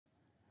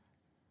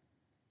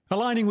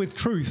Aligning with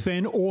truth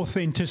and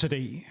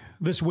authenticity.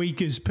 This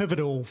week is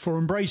pivotal for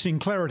embracing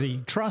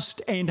clarity,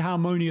 trust, and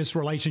harmonious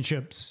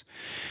relationships.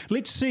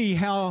 Let's see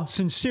how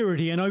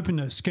sincerity and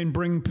openness can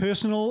bring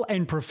personal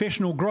and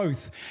professional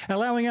growth,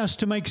 allowing us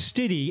to make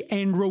steady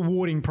and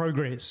rewarding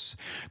progress.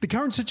 The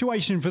current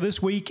situation for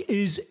this week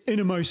is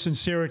innermost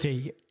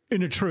sincerity,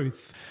 inner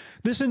truth.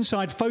 This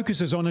insight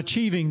focuses on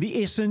achieving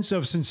the essence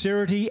of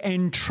sincerity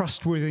and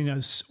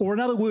trustworthiness, or in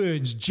other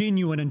words,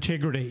 genuine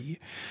integrity.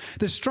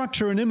 The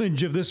structure and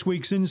image of this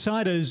week's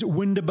insight is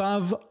wind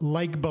above,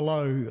 lake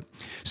below,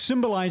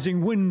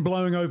 symbolizing wind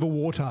blowing over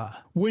water.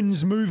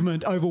 Wind's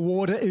movement over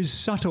water is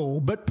subtle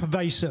but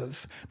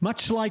pervasive.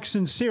 Much like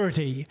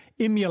sincerity,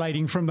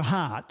 emanating from the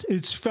heart,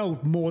 it's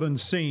felt more than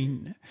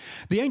seen.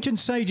 The ancient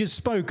sages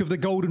spoke of the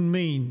golden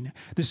mean,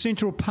 the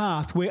central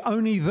path where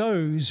only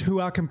those who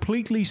are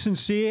completely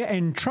sincere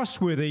and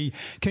trustworthy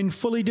can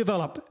fully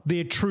develop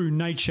their true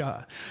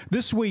nature.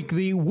 This week,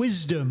 the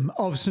wisdom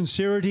of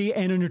sincerity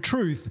and inner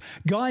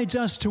truth guides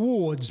us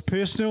towards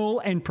personal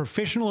and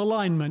professional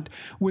alignment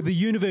with the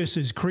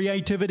universe's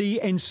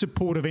creativity and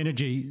supportive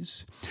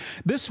energies.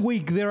 This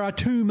week, there are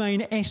two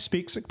main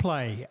aspects at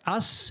play: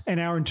 us and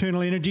our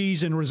internal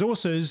energies and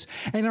resources,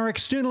 and our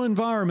external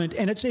environment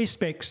and its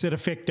aspects that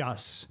affect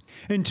us.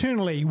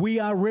 Internally, we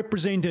are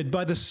represented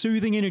by the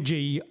soothing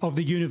energy of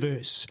the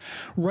universe,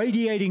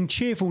 radiating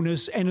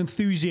cheerfulness and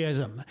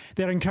enthusiasm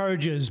that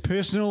encourages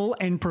personal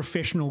and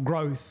professional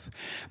growth.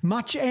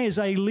 Much as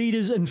a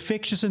leader's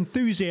infectious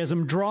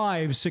enthusiasm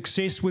drives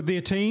success with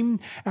their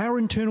team, our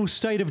internal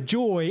state of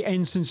joy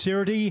and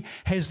sincerity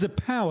has the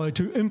power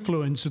to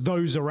influence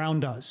those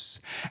around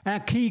us. Our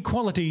key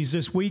qualities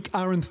this week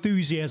are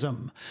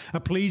enthusiasm, a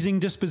pleasing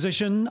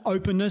disposition,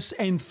 openness,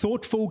 and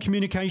thoughtful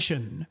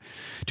communication.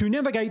 To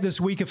navigate this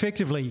week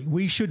effectively,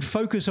 we should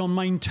focus on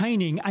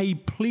maintaining a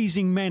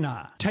pleasing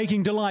manner,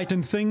 taking delight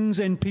in things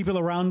and people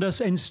around us,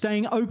 and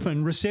staying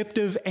open,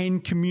 receptive,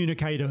 and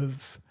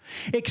communicative.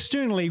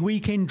 Externally,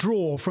 we can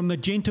draw from the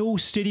gentle,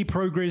 steady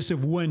progress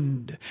of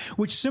wind,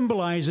 which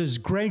symbolizes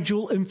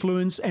gradual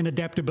influence and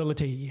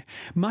adaptability.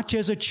 Much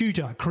as a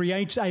tutor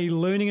creates a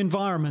learning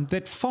environment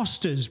that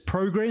fosters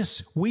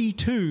progress, we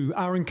too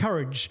are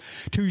encouraged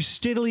to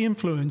steadily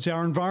influence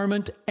our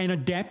environment and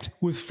adapt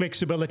with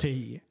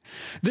flexibility.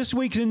 This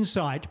week's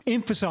insight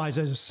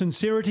emphasizes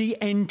sincerity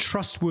and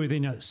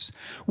trustworthiness,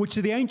 which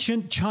the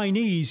ancient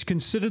Chinese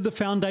considered the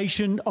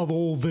foundation of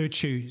all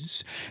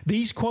virtues.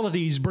 These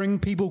qualities bring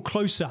people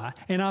closer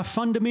and are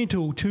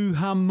fundamental to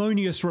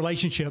harmonious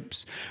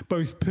relationships,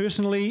 both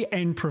personally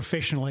and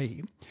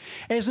professionally.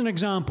 As an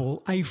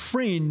example, a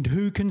friend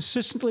who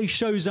consistently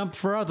shows up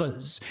for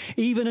others,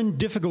 even in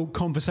difficult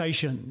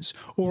conversations,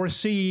 or a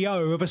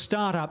CEO of a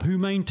startup who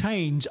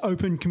maintains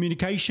open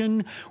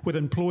communication with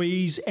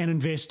employees and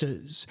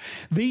investors.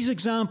 These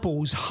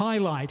examples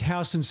highlight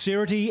how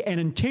sincerity and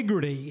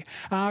integrity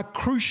are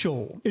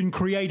crucial in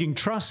creating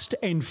trust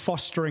and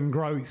fostering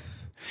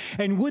growth.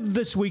 And with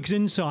this week's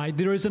insight,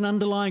 there is an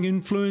underlying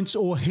influence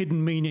or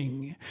hidden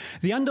meaning.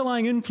 The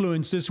underlying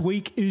influence this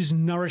week is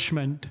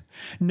nourishment.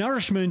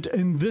 Nourishment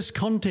in this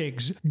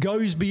context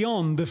goes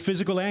beyond the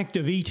physical act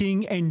of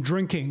eating and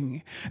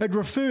drinking. It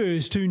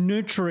refers to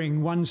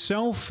nurturing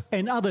oneself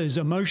and others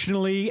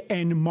emotionally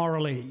and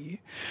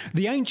morally.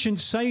 The ancient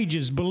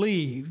sages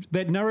believed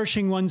that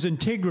nourishing one's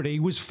integrity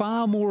was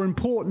far more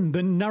important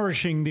than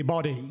nourishing the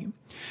body.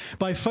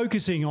 By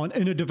focusing on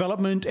inner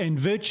development and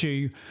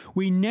virtue,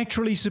 we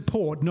naturally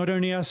support not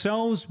only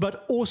ourselves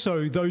but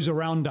also those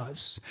around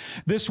us.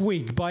 This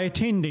week, by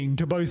attending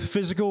to both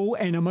physical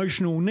and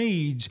emotional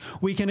needs,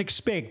 we can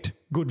expect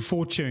good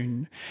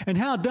fortune. And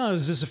how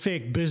does this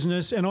affect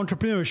business and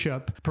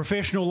entrepreneurship,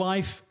 professional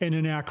life, and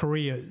in our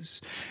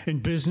careers? In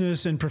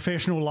business and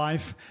professional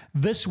life,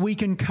 this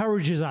week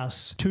encourages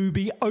us to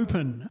be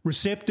open,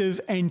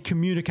 receptive, and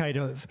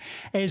communicative,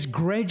 as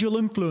gradual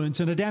influence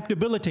and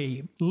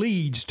adaptability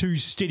leads to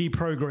steady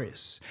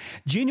progress.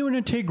 Genuine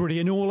integrity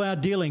in all our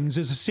dealings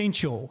is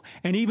essential,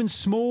 and even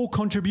small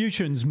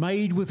contributions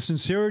made with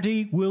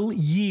sincerity will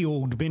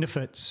yield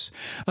benefits.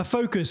 A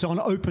focus on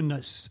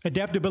openness,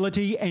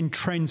 adaptability, and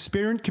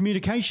transparent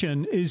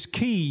communication is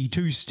key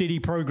to steady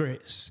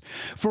progress.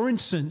 For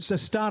instance, a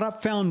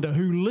startup founder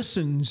who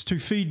listens to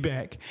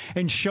feedback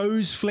and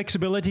shows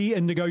flexibility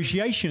in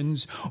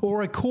negotiations,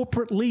 or a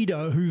corporate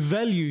leader who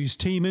values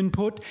team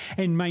input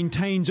and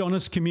maintains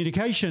honest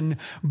communication,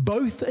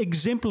 both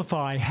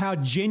exemplify how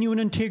genuine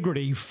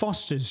integrity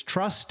fosters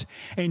trust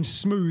and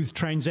smooth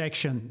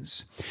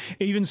transactions.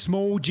 Even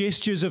small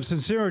gestures of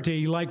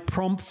sincerity, like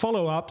prompt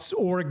follow-ups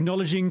or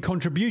acknowledging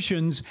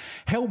contributions,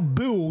 help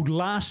build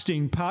lasting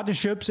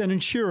partnerships and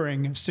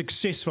ensuring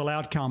successful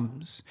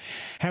outcomes.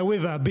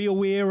 However, be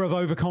aware of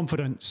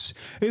overconfidence.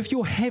 If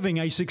you're having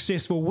a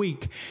successful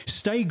week,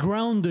 stay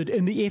grounded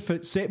in the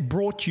efforts that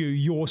brought you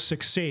your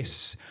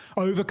success.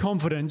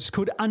 Overconfidence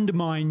could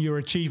undermine your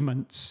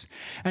achievements.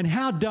 And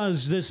how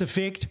does this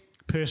affect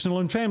personal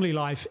and family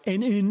life,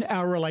 and in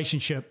our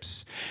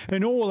relationships.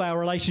 In all our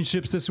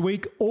relationships this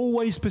week,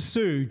 always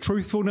pursue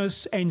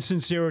truthfulness and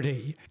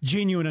sincerity,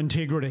 genuine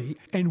integrity,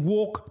 and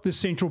walk the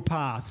central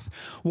path.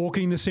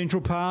 Walking the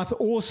central path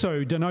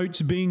also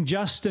denotes being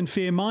just and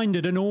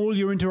fair-minded in all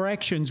your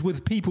interactions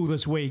with people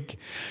this week,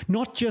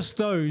 not just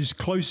those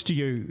close to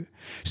you.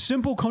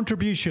 Simple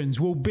contributions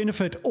will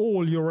benefit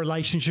all your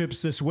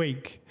relationships this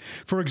week.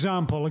 For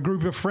example, a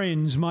group of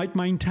friends might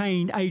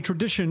maintain a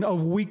tradition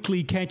of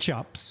weekly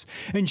catch-ups,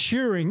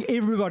 ensuring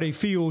everybody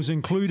feels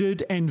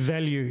included and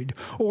valued.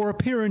 Or a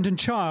parent and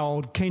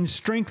child can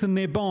strengthen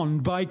their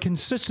bond by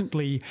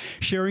consistently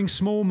sharing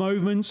small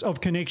moments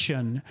of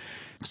connection,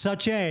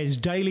 such as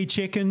daily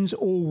check-ins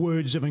or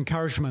words of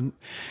encouragement.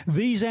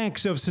 These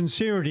acts of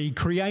sincerity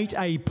create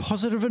a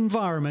positive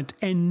environment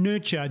and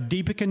nurture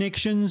deeper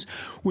connections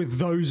with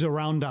those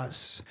around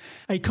us.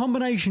 A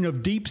combination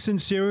of deep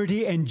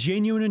sincerity and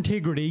genuine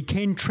integrity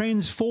can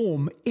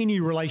transform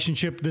any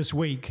relationship this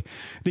week.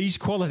 These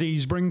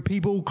qualities bring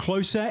people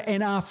closer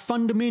and are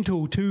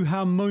fundamental to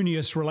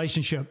harmonious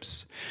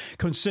relationships.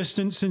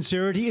 Consistent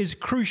sincerity is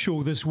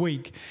crucial this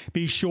week.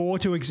 Be sure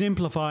to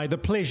exemplify the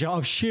pleasure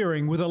of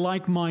sharing with a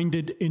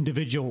like-minded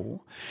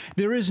individual.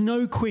 There is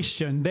no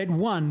question that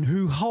one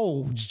who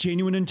holds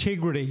genuine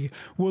integrity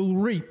will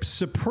reap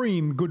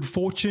supreme good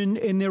fortune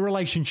in their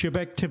relationship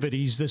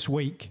activities this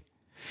week.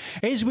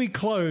 As we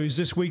close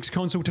this week's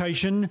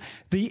consultation,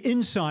 the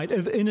insight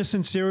of inner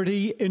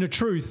sincerity, inner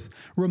truth,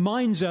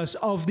 reminds us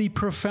of the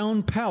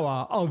profound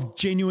power of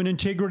genuine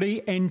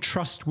integrity and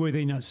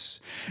trustworthiness.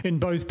 In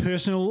both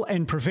personal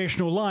and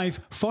professional life,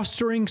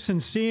 fostering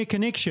sincere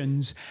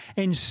connections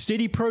and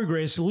steady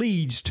progress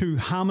leads to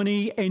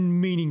harmony and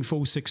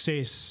meaningful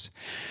success.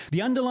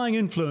 The underlying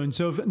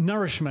influence of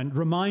nourishment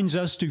reminds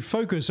us to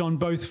focus on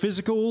both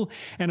physical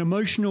and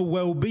emotional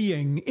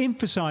well-being,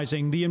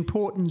 emphasizing the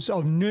importance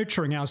of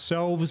nurturing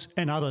ourselves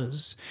and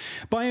others.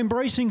 By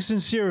embracing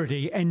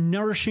sincerity and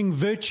nourishing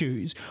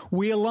virtues,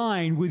 we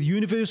align with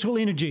universal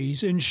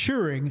energies,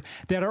 ensuring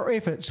that our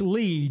efforts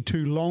lead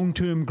to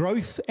long-term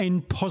growth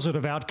and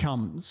positive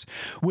outcomes.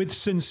 With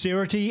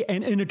sincerity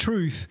and inner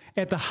truth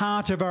at the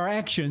heart of our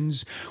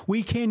actions,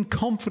 we can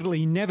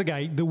confidently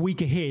navigate the week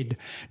ahead,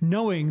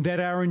 knowing that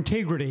our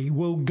integrity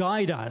will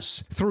guide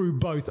us through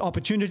both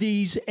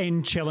opportunities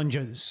and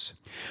challenges.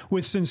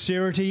 With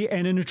sincerity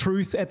and inner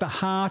truth at the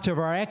heart of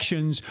our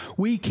actions,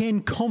 we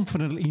can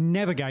confidently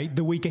navigate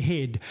the week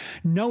ahead,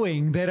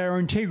 knowing that our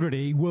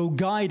integrity will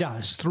guide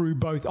us through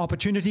both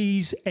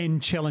opportunities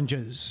and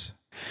challenges.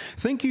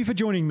 Thank you for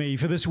joining me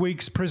for this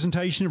week's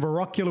presentation of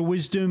Oracular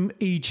Wisdom,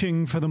 I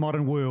Ching for the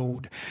Modern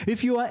World.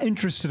 If you are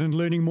interested in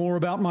learning more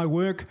about my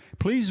work,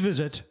 please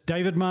visit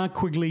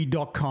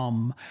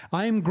davidmarkquigley.com.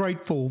 I am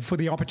grateful for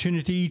the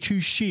opportunity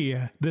to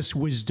share this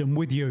wisdom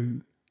with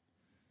you.